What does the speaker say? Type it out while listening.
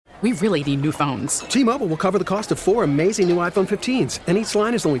We really need new phones. T-Mobile will cover the cost of 4 amazing new iPhone 15s, and each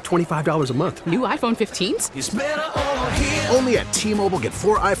line is only $25 a month. New iPhone 15s? It's better over here. Only at T-Mobile, get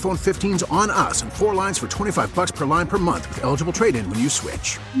 4 iPhone 15s on us and 4 lines for $25 per line per month with eligible trade-in when you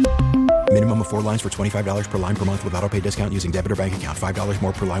switch. Minimum of 4 lines for $25 per line per month with autopay discount using debit or bank account. $5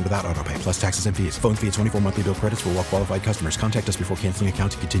 more per line without autopay, plus taxes and fees. Phone fee at 24 monthly bill credits for well-qualified customers. Contact us before canceling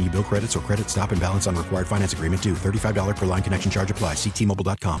account to continue bill credits or credit stop and balance on required finance agreement due. $35 per line connection charge applies. See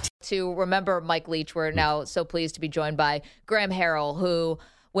T-Mobile.com. To remember Mike Leach, we're now so pleased to be joined by Graham Harrell, who,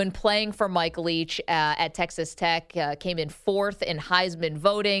 when playing for Mike Leach at Texas Tech, came in 4th in Heisman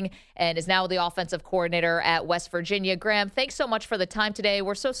voting and is now the offensive coordinator at West Virginia. Graham, thanks so much for the time today.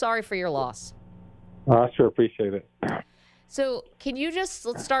 We're so sorry for your loss. I sure appreciate it. So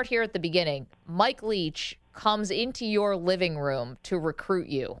let's start here at the beginning. Mike Leach comes into your living room to recruit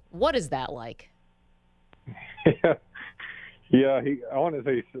you. What is that like? Yeah, I want to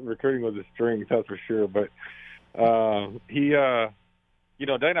say recruiting was a strength, that's for sure. But Dana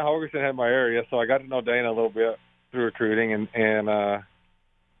Holgerson had my area, so I got to know Dana a little bit through recruiting. And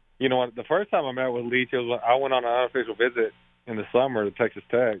the first time I met with Leach, it was when I went on an unofficial visit in the summer to Texas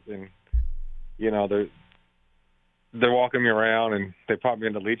Tech, and they're walking me around, and they pop me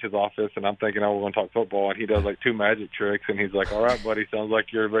into Leach's office, and I'm thinking, we're going to talk football, and he does like 2 magic tricks, and he's like, "All right, buddy, sounds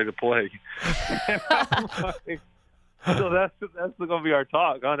like you're ready to play." And I'm like, so that's going to be our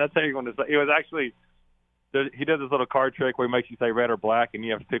talk, huh? That's how you're going to say. It was actually, he does this little card trick where he makes you say red or black, and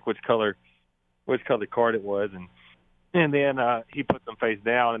you have to pick which color card it was, and then he puts them face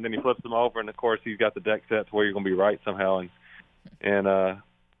down, and then he flips them over, and of course he's got the deck set to where you're going to be right somehow, and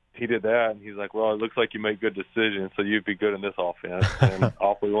he did that, and he's like, "Well, it looks like you make good decisions, so you'd be good in this offense." And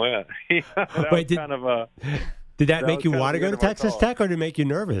off we went. Did that make you want to go to Texas Tech, or did it make you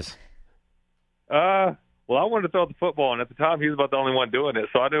nervous? Well, I wanted to throw the football, and at the time he was about the only one doing it,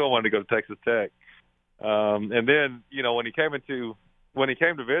 so I knew I wanted to go to Texas Tech. And then, when he came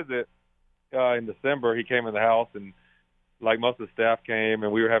to visit in December, he came in the house, and like most of the staff came,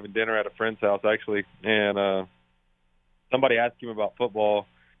 and we were having dinner at a friend's house actually, and somebody asked him about football.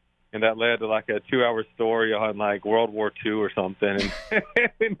 And that led to like a 2-hour story on like World War II or something. And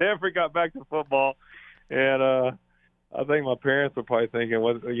he never got back to football. And I think my parents were probably thinking,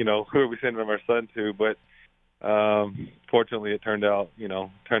 who are we sending our son to? But fortunately, it turned out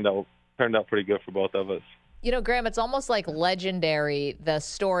pretty good for both of us. Graham, it's almost like legendary, the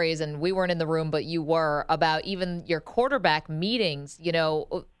stories, and we weren't in the room, but you were, about even your quarterback meetings,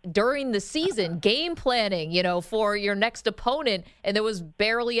 during the season, game planning, for your next opponent, and there was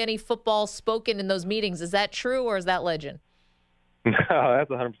barely any football spoken in those meetings. Is that true, or is that legend? No,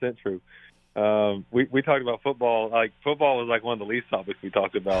 that's 100% true. We talked about football. Like, football was like one of the least topics we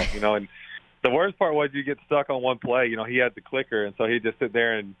talked about, and the worst part was you get stuck on one play. He had the clicker, and so he'd just sit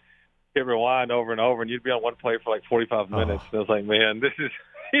there and hit rewind over and over, and you'd be on one play for like 45 minutes. And I was like, man, this is,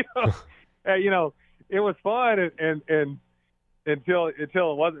 it was fun, and until it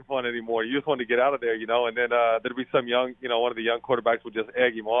wasn't fun anymore. You just wanted to get out of there, and then there'd be some young, one of the young quarterbacks would just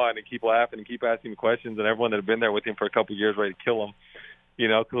egg him on and keep laughing and keep asking him questions, and everyone that had been there with him for a couple of years ready to kill him,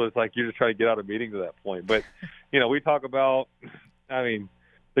 because it's like you're just trying to get out of meetings at that point. But, we talk about, the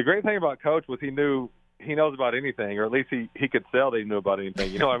great thing about Coach was he knows about anything, or at least he could sell that he knew about anything.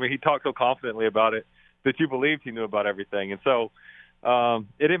 He talked so confidently about it that you believed he knew about everything. And so it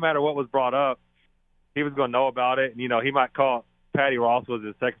didn't matter what was brought up. He was going to know about it. And, he might call Patty Ross, was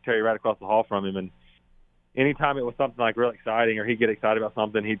his secretary right across the hall from him. And anytime it was something like real exciting or he'd get excited about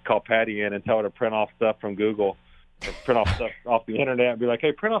something, he'd call Patty in and tell her to print off stuff from Google or print off stuff off the internet and be like,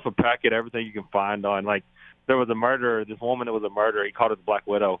 "Hey, print off a packet, everything you can find on." Like, there was a murder, this woman that was a murderer. He called her the Black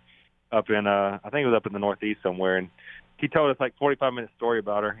Widow. Up in, I think it was up in the Northeast somewhere, and he told us like 45-minute story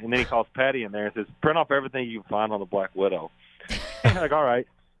about her, and then he calls Patty in there and says, "Print off everything you can find on the Black Widow." And I'm like, all right.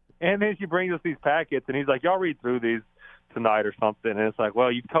 And then she brings us these packets, and he's like, "Y'all read through these tonight or something." And it's like, well,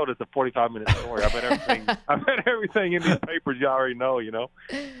 you told us a 45-minute story. I bet everything in these papers you already know,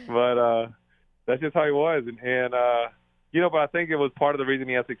 But that's just how he was, and but I think it was part of the reason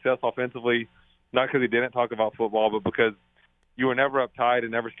he had success offensively, not because he didn't talk about football, but because you were never uptight and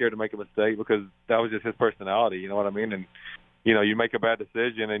never scared to make a mistake, because that was just his personality. You know what I mean? And, you make a bad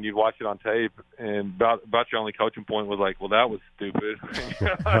decision and you'd watch it on tape, and about your only coaching point was like, "Well, that was stupid."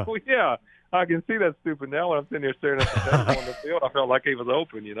 Well, yeah, I can see that's stupid now when I'm sitting here staring at the table on the field. I felt like he was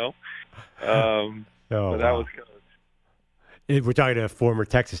open, But that was Coach. We're talking to former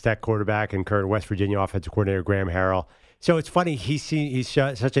Texas Tech quarterback and current West Virginia offensive coordinator Graham Harrell. So it's funny, he's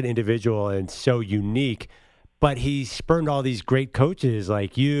such an individual and so unique, but he spurned all these great coaches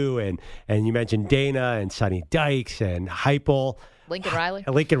like you, and you mentioned Dana and Sonny Dykes and Heupel. Lincoln Riley.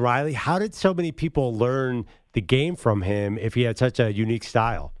 Lincoln Riley. How did so many people learn the game from him if he had such a unique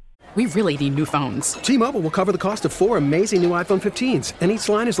style? We really need new phones. T-Mobile will cover the cost of 4 amazing new iPhone 15s, and each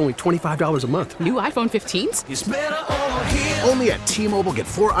line is only $25 a month. New iPhone 15s? Only at T-Mobile, get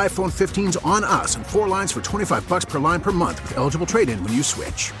 4 iPhone 15s on us and 4 lines for $25 per line per month with eligible trade-in when you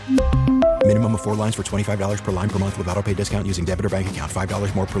switch. Minimum of 4 lines for $25 per line per month with autopay discount using debit or bank account.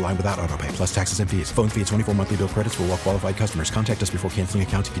 $5 more per line without autopay, plus taxes and fees. Phone fee at 24 monthly bill credits for well-qualified customers. Contact us before canceling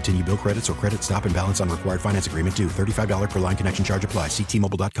account to continue bill credits or credit stop and balance on required finance agreement due. $35 per line connection charge applies. See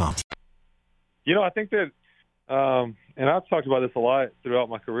T-Mobile.com. I think that, and I've talked about this a lot throughout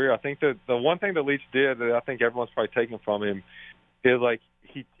my career, I think that the one thing that Leach did that I think everyone's probably taken from him is, like,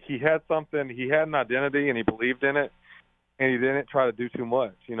 he had something, he had an identity, and he believed in it, and he didn't try to do too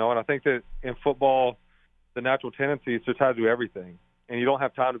much, And I think that in football, the natural tendency is to try to do everything, and you don't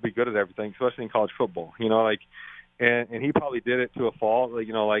have time to be good at everything, especially in college football, and he probably did it to a fault,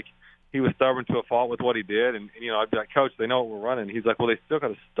 he was stubborn to a fault with what he did, and I'd be like, Coach, they know what we're running. He's like, well, they still got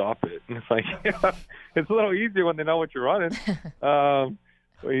to stop it. And it's like, it's a little easier when they know what you're running.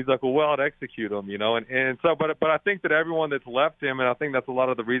 He's like, well, I'd execute them, and so, but I think that everyone that's left him, and I think that's a lot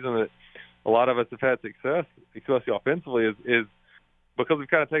of the reason that a lot of us have had success, especially offensively, is because we've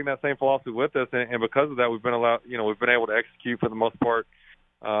kind of taken that same philosophy with us, and because of that, we've been able to execute for the most part.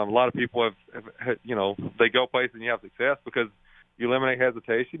 A lot of people have they go places and you have success because you eliminate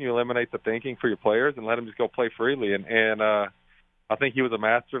hesitation, you eliminate the thinking for your players, and let them just go play freely. And I think he was a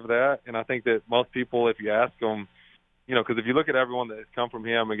master of that. And I think that most people, if you ask them, because if you look at everyone that has come from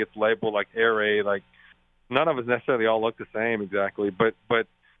him and gets labeled like Air Raid, like none of us necessarily all look the same exactly. But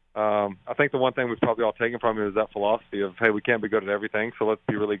I think the one thing we've probably all taken from him is that philosophy of, hey, we can't be good at everything, so let's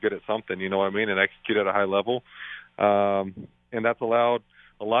be really good at something, you know what I mean, and execute at a high level. And that's allowed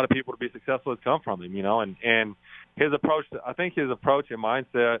a lot of people to be successful that's come from him, and his approach, I think his approach and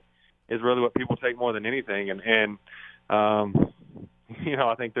mindset is really what people take more than anything. And I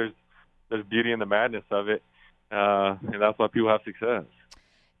think there's beauty in the madness of it. And that's why people have success.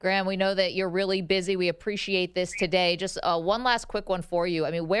 Graham, we know that you're really busy. We appreciate this today. Just one last quick one for you.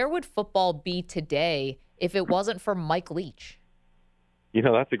 I mean, where would football be today if it wasn't for Mike Leach?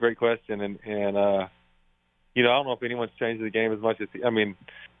 That's a great question. And I don't know if anyone's changed the game as much as,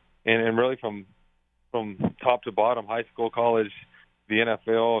 and really from top to bottom, high school, college, the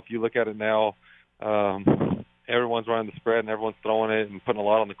NFL, if you look at it now, everyone's running the spread and everyone's throwing it and putting a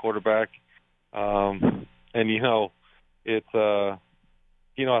lot on the quarterback. It's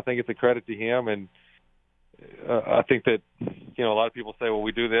I think it's a credit to him. And I think that, a lot of people say, well,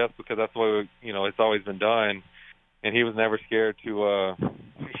 we do this because that's the way, it's always been done. And he was never scared to,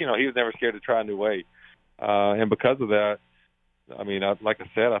 he was never scared to try a new way. And because of that, like I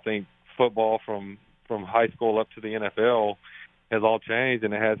said, I think football from high school up to the NFL has all changed,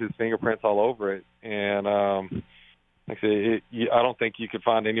 and it has his fingerprints all over it. And like I said, I don't think you could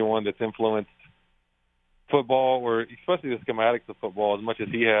find anyone that's influenced football, or especially the schematics of football, as much as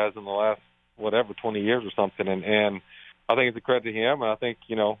he has in the last 20 years or something. And I think it's a credit to him. And I think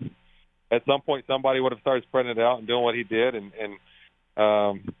at some point somebody would have started spreading it out and doing what he did, and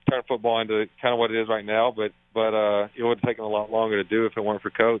turn football into kind of what it is right now. But it would have taken a lot longer to do if it weren't for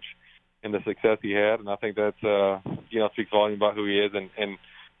Coach and the success he had. And I think that's, speaks volume about who he is. And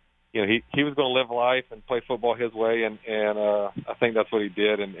he was going to live life and play football his way. And I think that's what he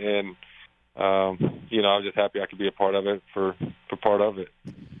did. And I'm just happy I could be a part of it for part of it.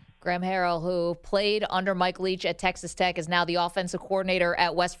 Graham Harrell, who played under Mike Leach at Texas Tech, is now the offensive coordinator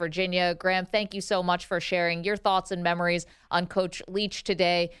at West Virginia. Graham, thank you so much for sharing your thoughts and memories on Coach Leach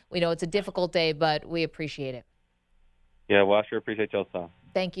today. We know it's a difficult day, but we appreciate it. Yeah, well, I sure appreciate y'all's time.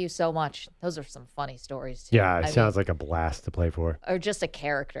 Thank you so much. Those are some funny stories, too. Yeah, sounds like a blast to play for. Or just a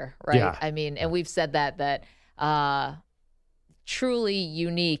character, right? Yeah. And we've said that truly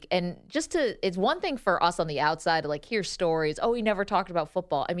unique. And it's one thing for us on the outside to hear stories. Oh, he never talked about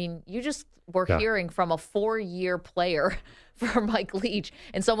football. You just were hearing from a 4-year player for Mike Leach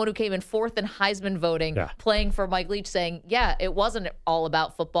and someone who came in 4th in Heisman voting, playing for Mike Leach, saying, it wasn't all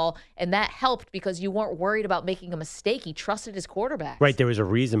about football. And that helped because you weren't worried about making a mistake. He trusted his quarterback. Right. There was a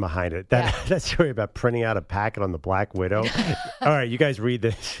reason behind it. That story about printing out a packet on the Black Widow. All right, you guys read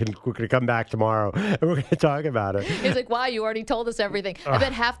this, and we're going to come back tomorrow, and we're going to talk about it. He's like, wow, you already told us everything. I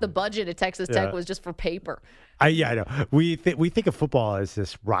bet half the budget at Texas Tech was just for paper. I know. We think of football as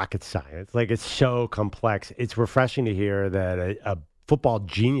this rocket science. It's so complex. It's refreshing to hear that a football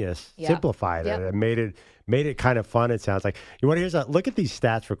genius simplified it and made it kind of fun, it sounds like. You want to hear that? Look at these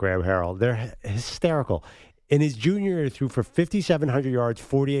stats for Graham Harrell. They're hysterical. In his junior year, he threw for 5,700 yards,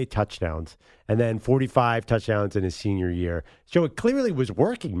 48 touchdowns, and then 45 touchdowns in his senior year. So it clearly was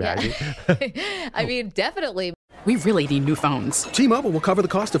working, Maggie. Yeah. I mean, definitely. We really need new phones. T-Mobile will cover the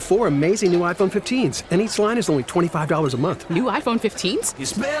cost of 4 amazing new iPhone 15s, and each line is only $25 a month. New iPhone 15s?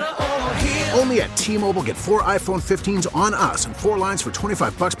 It's better over here. Only at T-Mobile, get 4 iPhone 15s on us and 4 lines for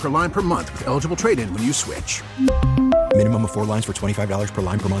 $25 per line per month with eligible trade-in when you switch. Minimum of 4 lines for $25 per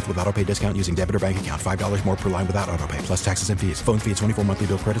line per month with autopay discount using debit or bank account. $5 more per line without autopay, plus taxes and fees. Phone fee at 24 monthly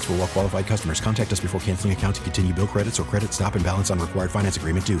bill credits for well-qualified customers. Contact us before canceling account to continue bill credits or credit stop and balance on required finance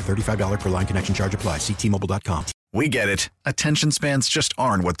agreement due. $35 per line connection charge applies. See T-Mobile.com. We get it. Attention spans just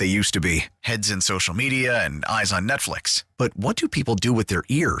aren't what they used to be. Heads in social media and eyes on Netflix. But what do people do with their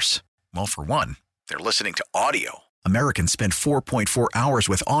ears? Well, for one, they're listening to audio. Americans spend 4.4 hours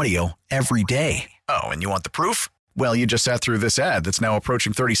with audio every day. Oh, and you want the proof? Well, you just sat through this ad that's now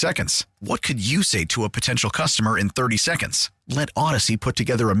approaching 30 seconds. What could you say to a potential customer in 30 seconds? Let Odyssey put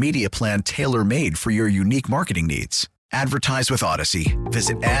together a media plan tailor-made for your unique marketing needs. Advertise with Odyssey.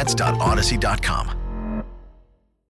 Visit ads.odyssey.com.